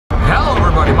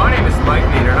Mike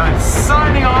Nader, and I'm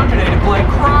signing on today to play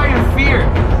Cry of Fear.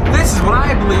 This is what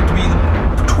I believe to be the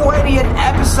 20th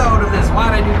episode of this. Why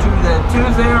did I do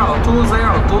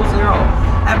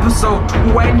episode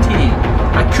 20?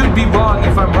 I could be wrong.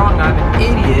 If I'm wrong, I'm an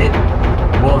idiot.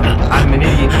 Well, I'm an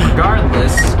idiot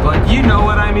regardless, but you know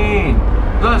what I mean.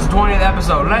 This is the 20th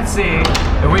episode. Let's see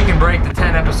if we can break the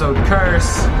 10 episode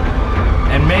curse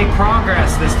and make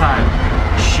progress this time.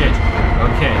 Shit.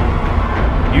 Okay.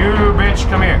 You bitch,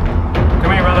 come here.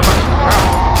 Come here, motherfucker.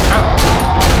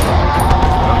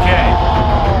 Okay.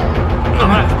 I'm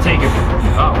gonna have to take it.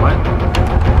 Oh, what?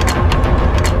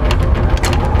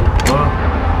 Well,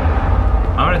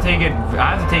 I'm gonna take it.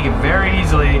 I have to take it very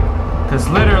easily, because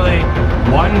literally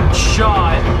one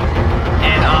shot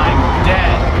and I'm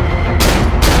dead.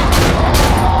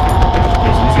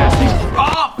 Okay, so these guys think.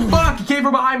 Oh, fuck! He came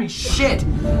from behind me. Shit.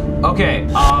 Okay.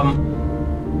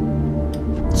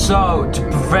 So, to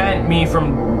prevent me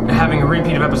from having a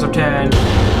repeat of episode 10,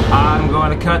 I'm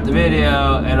going to cut the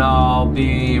video, and I'll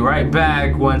be right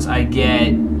back once I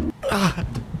get the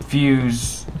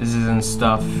fuses and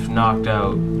stuff knocked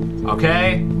out.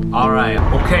 Okay? Alright.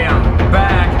 Okay, I'm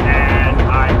back, and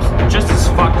I'm just as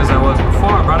fucked as I was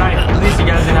before, but at least you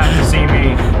guys didn't have to see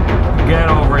me get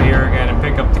over here again and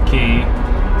pick up the key.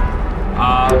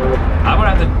 I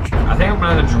think I'm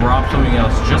gonna have to drop something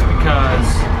else, just because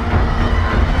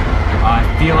I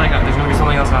feel like there's gonna be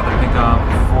something else I have to pick up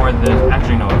for this.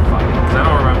 Actually, no, fuck it, because I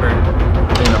don't remember.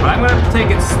 But I'm gonna have to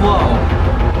take it slow,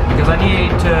 because I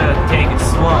need to take it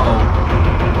slow.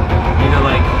 I need to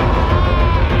like.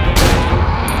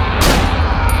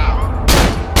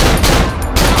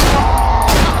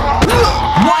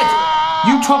 What?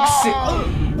 You took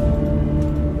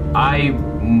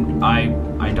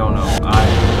I don't know.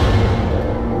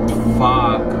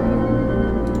 Fuck.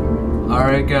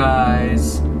 Alright,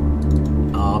 guys.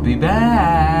 I'll be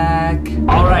back.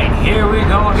 Alright, here we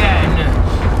go again.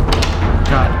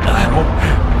 God.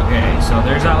 Okay, so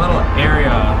there's that little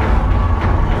area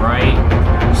right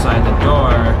beside the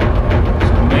door.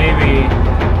 So maybe.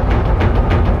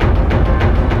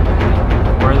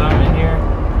 Were them in here?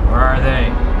 Where are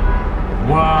they?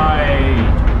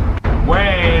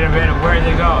 Wait a minute, where'd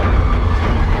they go?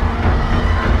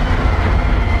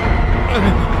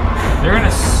 They're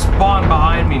gonna spawn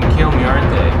behind me and kill me, aren't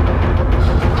they?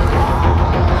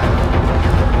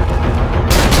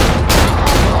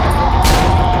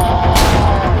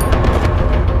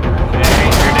 Okay,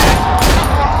 you're dead.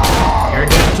 You're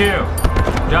dead too.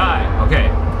 Die. Okay.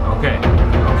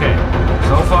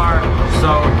 So far,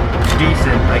 so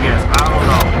decent, I guess. I don't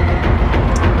know.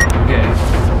 Okay.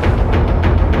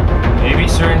 Maybe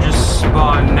syringes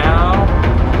spawn now.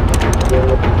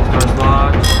 Door's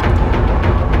locked.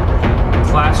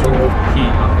 Classroom key.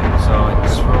 Okay, so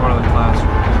it's for one of the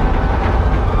classrooms.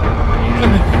 I need to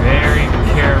be very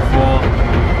careful.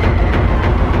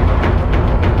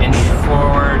 Inch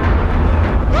forward.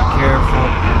 Careful.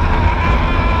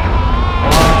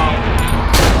 Hello.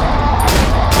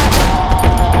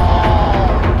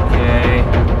 Okay.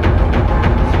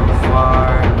 So far.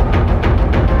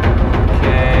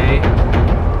 Okay.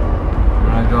 I'm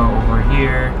gonna go over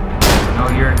here. No,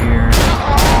 you're here.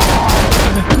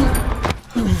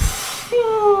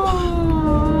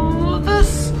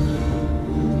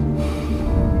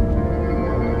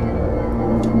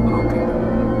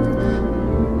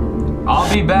 I'll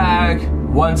be back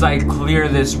once I clear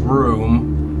this room,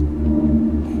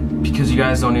 because you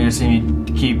guys don't need to see me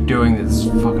keep doing this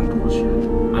fucking bullshit.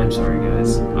 I'm sorry,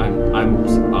 guys.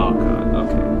 Oh god.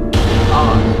 Okay.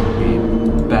 I'll be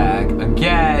back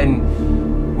again.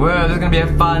 Whoa, this is gonna be a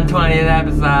fun 20th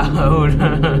episode.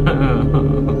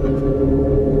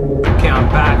 Okay, I'm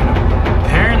back. And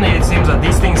apparently, it seems that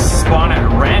these things spawn at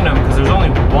random, because there's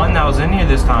only one that was in here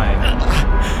this time.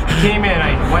 I came in,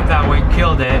 I went that way,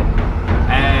 killed it,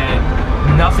 and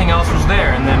nothing else was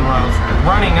there. And then when I was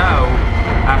running out,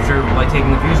 after like taking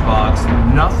the fuse box,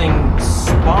 nothing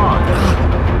spawned.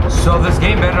 So this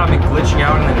game better not be glitching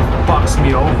out and then it fucks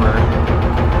me over.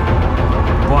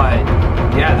 But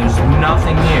yeah, there's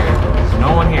nothing here. There's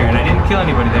no one here, and I didn't kill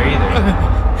anybody there either.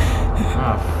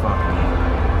 Oh, fuck me.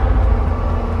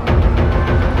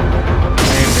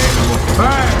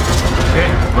 Okay,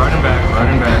 running back.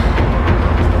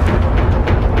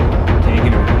 Take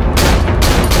it over.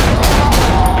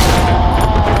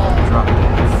 Drop it.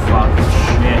 Fuck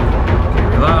shit.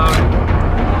 Okay,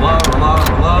 reload.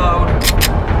 Reload.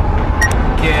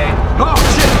 Okay. Oh,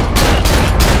 shit!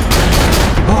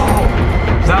 Oh,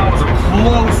 that was a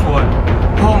close one.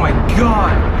 Oh my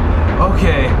god.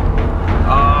 Okay.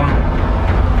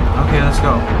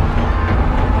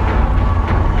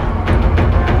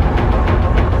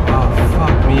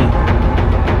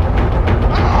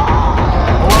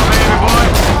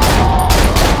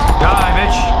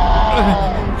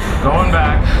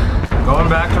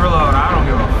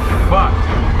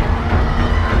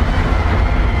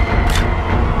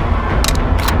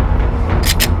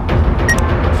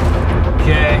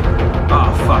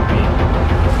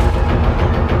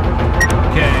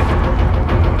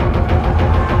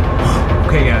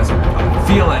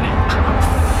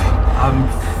 I'm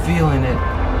feeling it.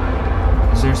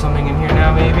 Is there something in here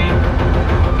now, maybe?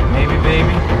 Maybe,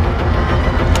 baby?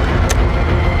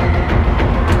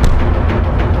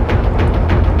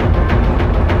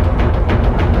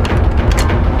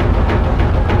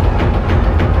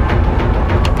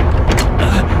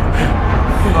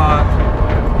 Fuck.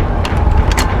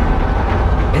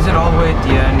 Is it all the way at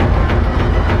the end?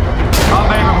 Oh,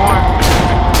 baby boy!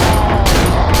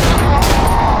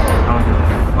 I don't give a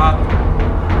fuck.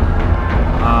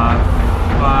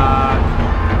 Fuck.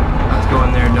 Let's go in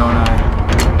there, don't I?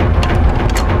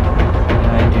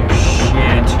 I do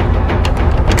shit.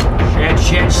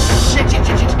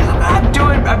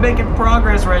 I'm making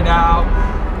progress right now.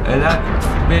 And that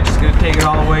bitch is gonna take it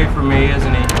all away from me,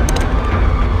 isn't he?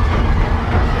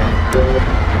 Okay.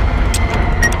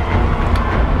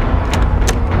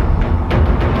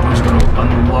 I'm just gonna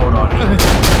unload on him.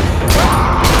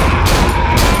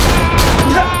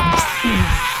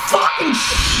 Fucking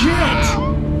shit!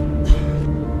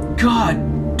 God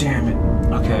damn it.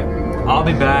 Okay, I'll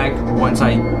be back once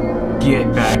I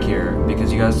get back here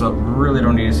because you guys really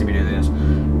don't need to see me do this.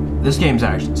 This game's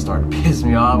actually starting to piss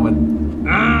me off with.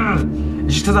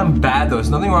 It's just because I'm bad though. It's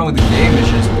nothing wrong with the game. It's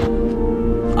just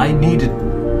I need to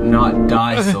not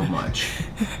die so much.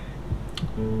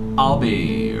 I'll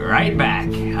be right back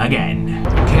again.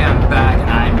 Okay, I'm back and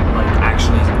I'm like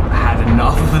actually had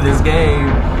enough of this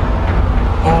game.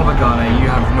 Oh my god, you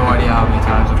have no idea how many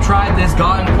times I've tried this,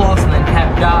 gotten close, and then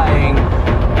kept dying.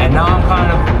 And now I'm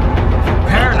kind of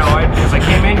paranoid because I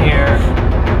came in here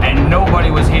and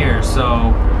nobody was here,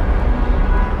 so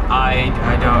I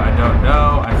don't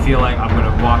know. I feel like I'm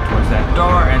gonna walk towards that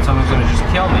door and someone's gonna just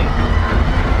kill me.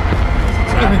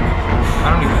 I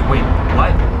don't even, wait,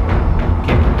 what?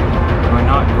 Okay, do I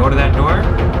not go to that door?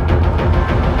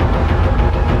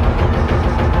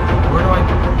 Where do I,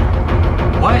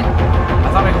 what? I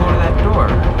thought I'd go to that door.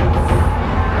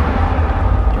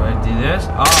 Do I do this?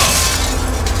 Oh.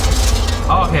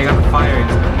 Oh, okay, I got the fire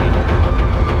instantly.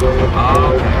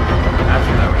 Oh, okay. That's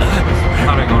what that was. I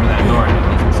thought I'd go to that door and it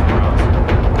leads me somewhere else.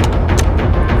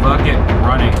 Fuck it,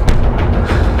 running.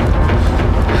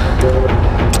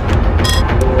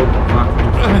 Fuck.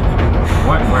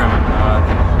 What? Where am I?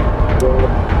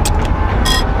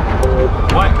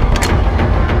 What?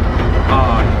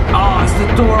 Oh, it's the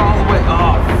door all the way.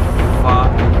 Oh,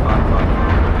 fuck.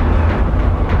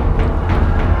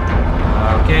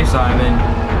 Okay, Simon.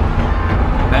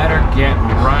 Better get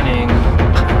running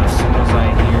as soon as I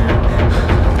hear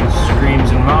screams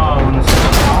and moans.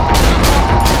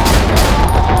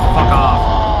 Fuck off.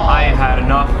 I have had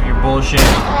enough of your bullshit.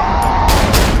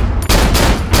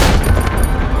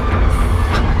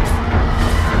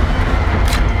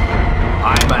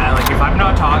 Like, if I'm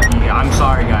not talking, I'm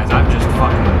sorry, guys. I'm just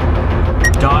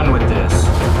fucking done with this.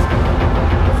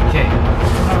 Okay.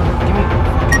 Give me.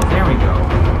 Okay, there we go.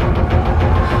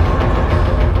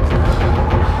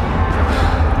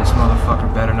 This motherfucker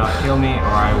better not kill me,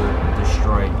 or I will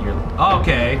destroy your.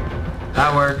 Okay,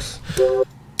 that works.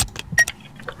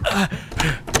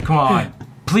 Come on.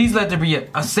 Please let there be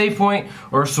a save point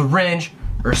or a syringe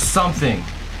or something.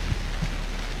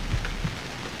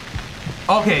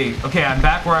 Okay, I'm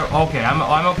back where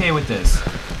I'm okay with this.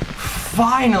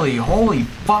 Finally, holy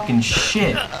fucking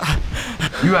shit.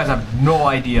 You guys have no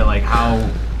idea like how,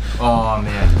 oh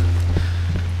man.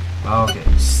 Okay,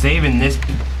 saving this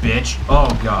bitch. Oh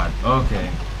god, okay.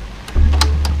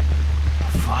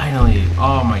 Finally,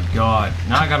 oh my god.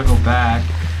 Now I gotta go back.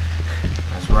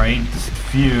 That's right, this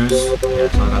fuse. Yeah,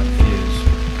 so I got the fuse.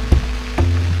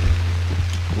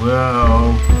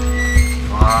 Whoa.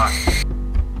 Fuck.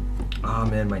 Oh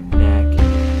man, my neck.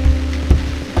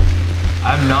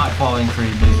 I'm not falling for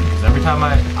your music because every time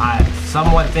I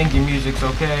somewhat think your music's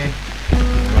okay,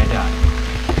 I die.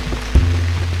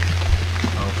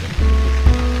 Okay.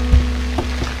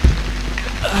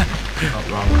 Oh,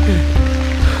 wrong one.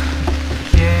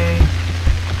 Okay.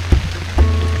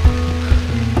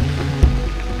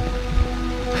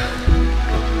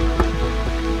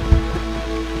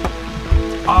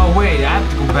 Oh wait, I have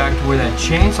to go back to where that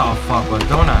chainsaw fuck was,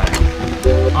 don't I?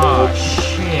 Oh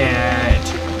shit.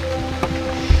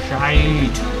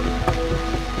 Shite.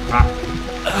 Ah.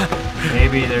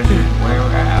 Maybe there's a way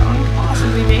around.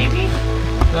 Possibly, maybe.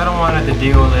 I don't want to have to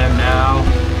deal with him now.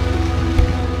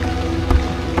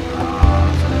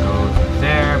 So I go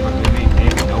there, but maybe,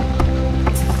 nope.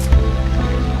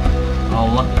 Oh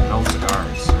look, no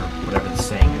scars, or whatever the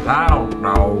saying is. I don't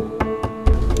know.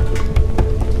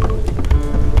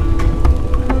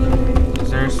 Is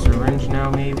there a syringe now,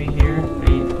 maybe here?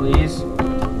 Please?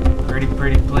 Pretty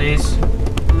please?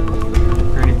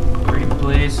 Pretty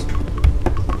please?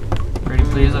 Pretty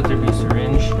Please let there be a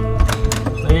syringe.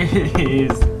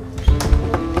 Please.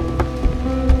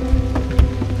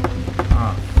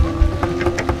 Oh,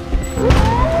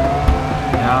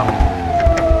 yeah.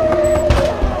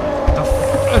 What the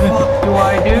fuck do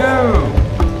I do?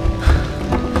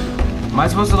 Am I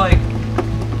supposed to like...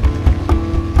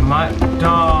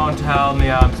 Don't tell me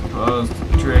I'm supposed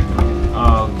to trick...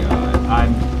 Oh god.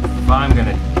 I'm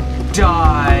gonna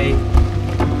die.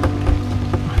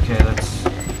 Okay, let's...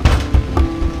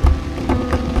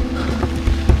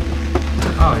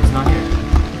 Oh, he's not here.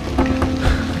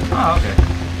 Oh, okay.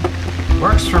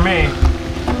 Works for me.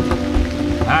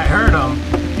 I heard him.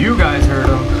 You guys heard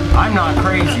him. I'm not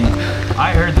crazy.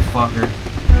 I heard the fucker.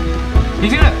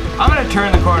 I'm gonna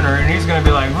turn the corner and he's gonna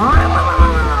be like,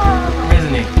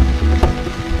 isn't he?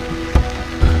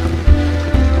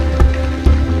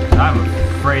 I'm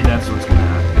afraid that's what's gonna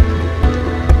happen.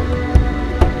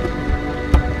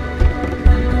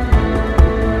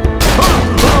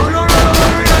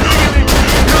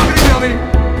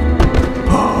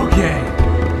 Okay.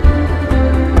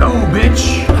 No, bitch.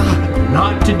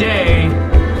 Not today.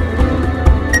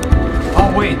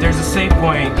 Oh, wait, there's a save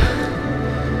point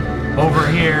over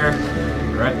here.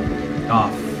 Right? Oh,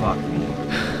 fuck me.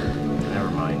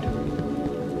 Never mind.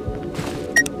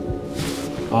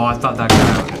 Oh, I thought that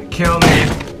guy was gonna kill me.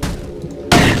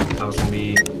 I was gonna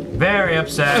be very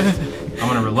upset. I'm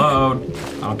gonna reload.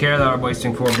 I don't care that I'm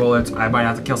wasting 4 bullets. I might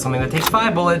have to kill something that takes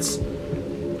 5 bullets.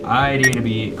 I need to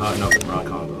be... Oh, no, wrong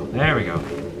combo. There we go.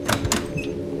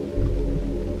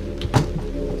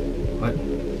 What?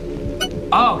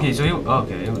 Oh, okay, so he...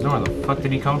 Okay, where the fuck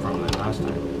did he come from then last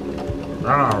time?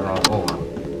 Oh,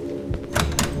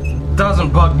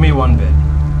 doesn't bug me one bit.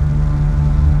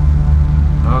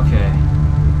 Okay.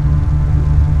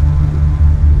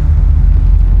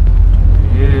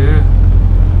 Yeah.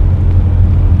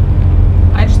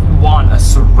 I just want a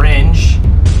syringe.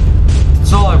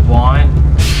 That's all I want.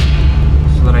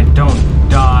 So that I don't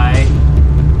die.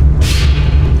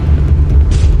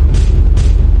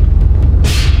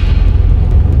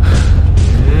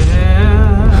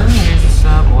 Here's the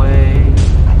subway.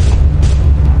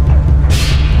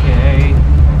 Okay.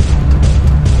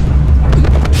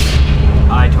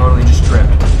 I totally just tripped.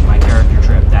 My character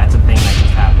tripped. That's a thing that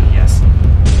just happened, yes.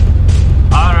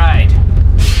 Alright.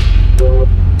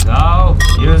 So,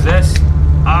 use this.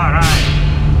 Alright.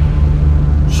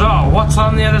 So, what's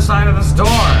on the other side of this door?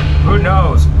 Who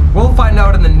knows? We'll find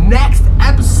out in the next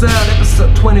episode,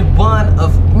 episode 21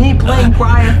 of me playing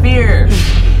Cry of Fear.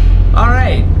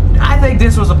 Alright, I think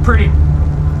this was a pretty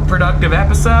productive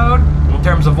episode in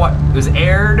terms of what was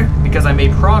aired, because I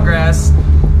made progress.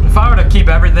 If I were to keep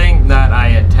everything that I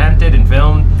attempted and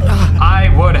filmed, I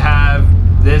would have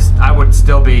this, I would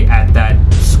still be at that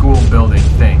school building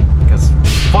thing, because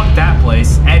fuck that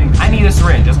place, and I need a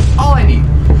syringe, that's all I need.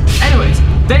 Anyways,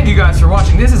 thank you guys for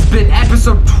watching. This has been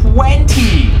episode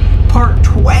 20, part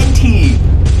 20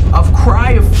 of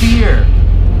Cry of Fear.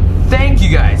 Thank you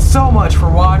guys so much for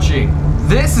watching.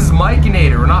 This is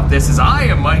Mikeinator, or not this is, I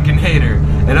am Mikeinator,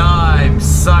 and I'm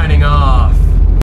signing off.